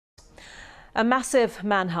A massive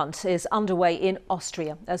manhunt is underway in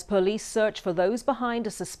Austria as police search for those behind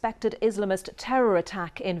a suspected Islamist terror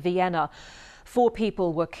attack in Vienna. 4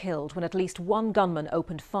 people were killed when at least one gunman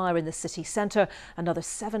opened fire in the city centre. Another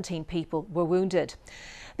 17 people were wounded.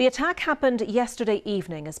 The attack happened yesterday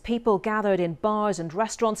evening as people gathered in bars and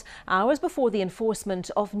restaurants hours before the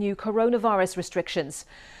enforcement of new coronavirus restrictions.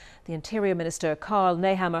 The Interior Minister Karl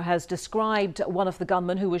Nehammer has described one of the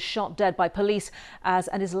gunmen who was shot dead by police as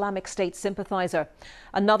an Islamic State sympathiser.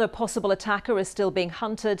 Another possible attacker is still being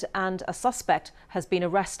hunted and a suspect has been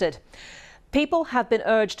arrested. People have been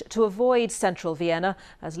urged to avoid central Vienna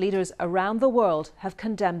as leaders around the world have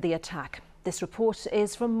condemned the attack. This report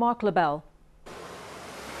is from Mark Lebel.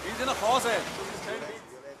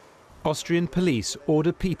 Austrian police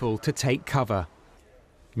order people to take cover.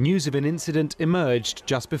 News of an incident emerged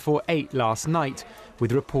just before 8 last night,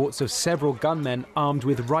 with reports of several gunmen armed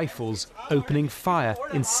with rifles opening fire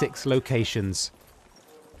in 6 locations.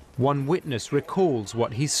 One witness recalls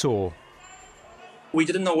what he saw. We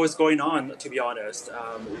didn't know what was going on, to be honest.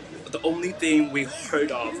 The only thing we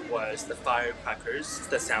heard of was the firecrackers,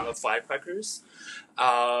 the sound of firecrackers.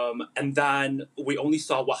 And then we only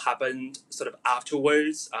saw what happened sort of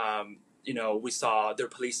afterwards. We saw there were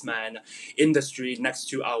policemen in the street next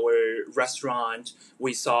to our restaurant.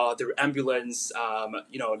 We saw their ambulance,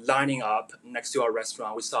 lining up next to our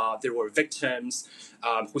restaurant. We saw there were victims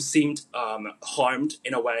who seemed harmed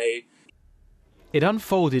in a way. It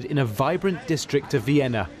unfolded in a vibrant district of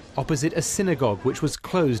Vienna, opposite a synagogue which was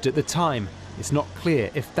closed at the time. It's not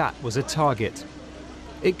clear if that was a target.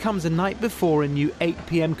 It comes a night before a new 8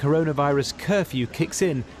 p.m. coronavirus curfew kicks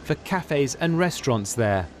in for cafes and restaurants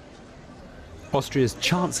there. Austria's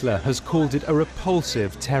Chancellor has called it a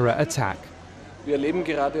repulsive terror attack. We are living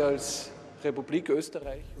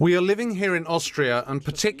here in Austria and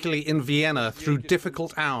particularly in Vienna through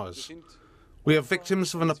difficult hours. We are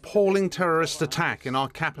victims of an appalling terrorist attack in our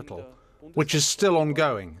capital, which is still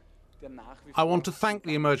ongoing. I want to thank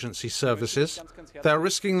the emergency services. They are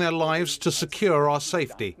risking their lives to secure our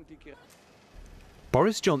safety.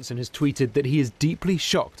 Boris Johnson has tweeted that he is deeply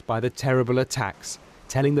shocked by the terrible attacks,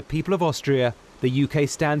 telling the people of Austria the UK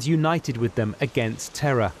stands united with them against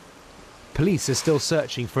terror. Police are still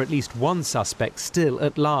searching for at least one suspect still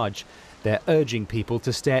at large. They're urging people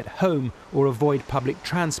to stay at home or avoid public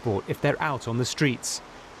transport if they're out on the streets.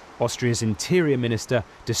 Austria's Interior Minister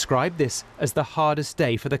described this as the hardest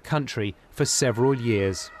day for the country for several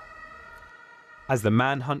years. As the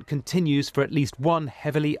manhunt continues for at least one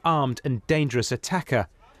heavily armed and dangerous attacker,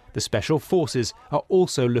 the special forces are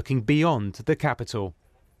also looking beyond the capital.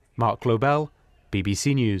 Mark Lobel,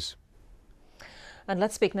 BBC News. And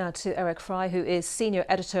let's speak now to Eric Fry, who is senior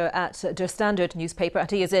editor at Der Standard newspaper, and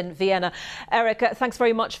he is in Vienna. Eric, thanks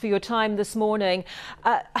very much for your time this morning.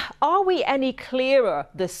 Are we any clearer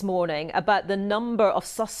this morning about the number of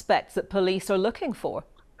suspects that police are looking for?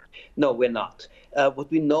 No, we're not.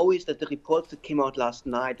 What we know is that the reports that came out last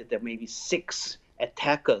night that there may be 6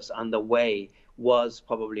 attackers underway was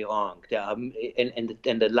probably wrong. And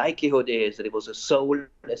the likelihood is that it was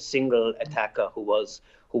a single attacker who was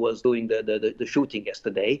doing the shooting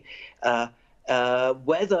yesterday.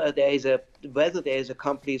 Whether there is a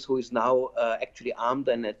accomplice who is now actually armed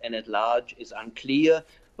and at large is unclear.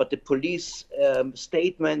 But the police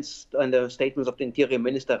statements and the statements of the Interior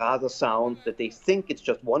Minister rather sound that they think it's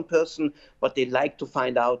just one person, but they like to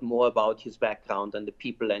find out more about his background and the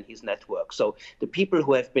people and his network. So the people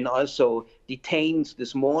who have been also detained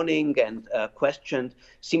this morning and questioned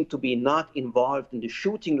seem to be not involved in the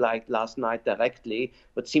shooting like last night directly,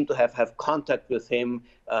 but seem to have contact with him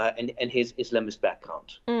and his Islamist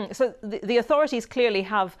background. So the authorities clearly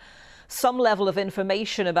have some level of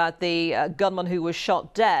information about the gunman who was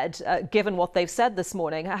shot dead, given what they've said this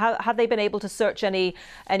morning. Have they been able to search any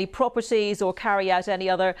properties or carry out any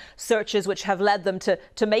other searches which have led them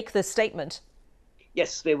to make this statement?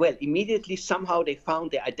 Yes, they will. Immediately, somehow they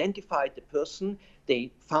identified the person.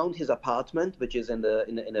 They found his apartment, which is in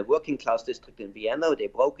a working class district in Vienna. They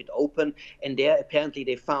broke it open, and there apparently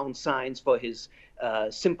they found signs for his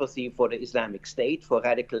sympathy for the Islamic State, for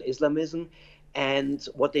radical Islamism. And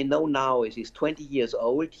what they know now is he's 20 years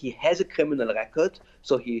old. He has a criminal record,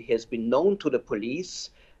 so he has been known to the police.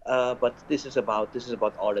 But this is about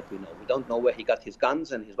all that we know. We don't know where he got his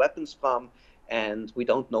guns and his weapons from, and we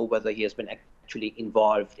don't know whether he has been actually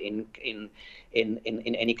involved in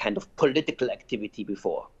any kind of political activity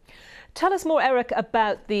before. Tell us more, Eric,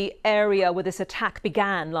 about the area where this attack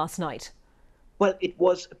began last night. Well, it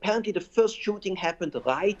was apparently the first shooting happened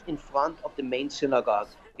right in front of the main synagogue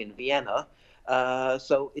in Vienna.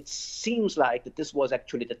 So it seems like that this was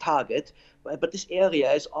actually the target. But this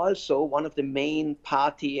area is also one of the main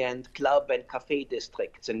party and club and cafe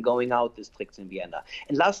districts and going out districts in Vienna.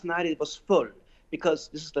 And last night it was full because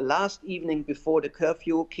this is the last evening before the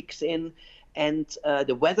curfew kicks in. And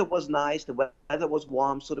the weather was nice, the weather was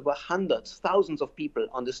warm, so there were hundreds, thousands of people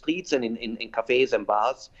on the streets and in cafes and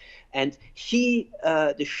bars. And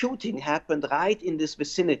the shooting happened right in this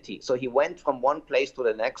vicinity. So he went from one place to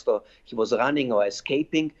the next, or he was running or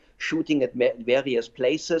escaping, shooting at various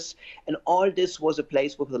places. And all this was a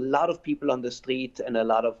place with a lot of people on the street and a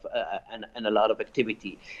lot of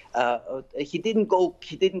activity. He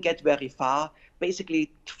didn't get very far.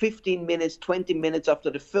 Basically 15 minutes, 20 minutes after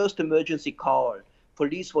the first emergency call,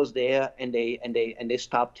 police was there and they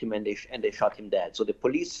stopped him and they shot him dead. So the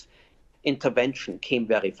police intervention came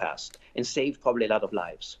very fast and saved probably a lot of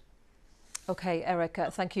lives. OK, Eric,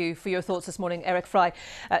 thank you for your thoughts this morning. Eric Fry,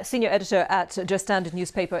 senior editor at Der Standard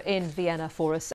newspaper in Vienna for us.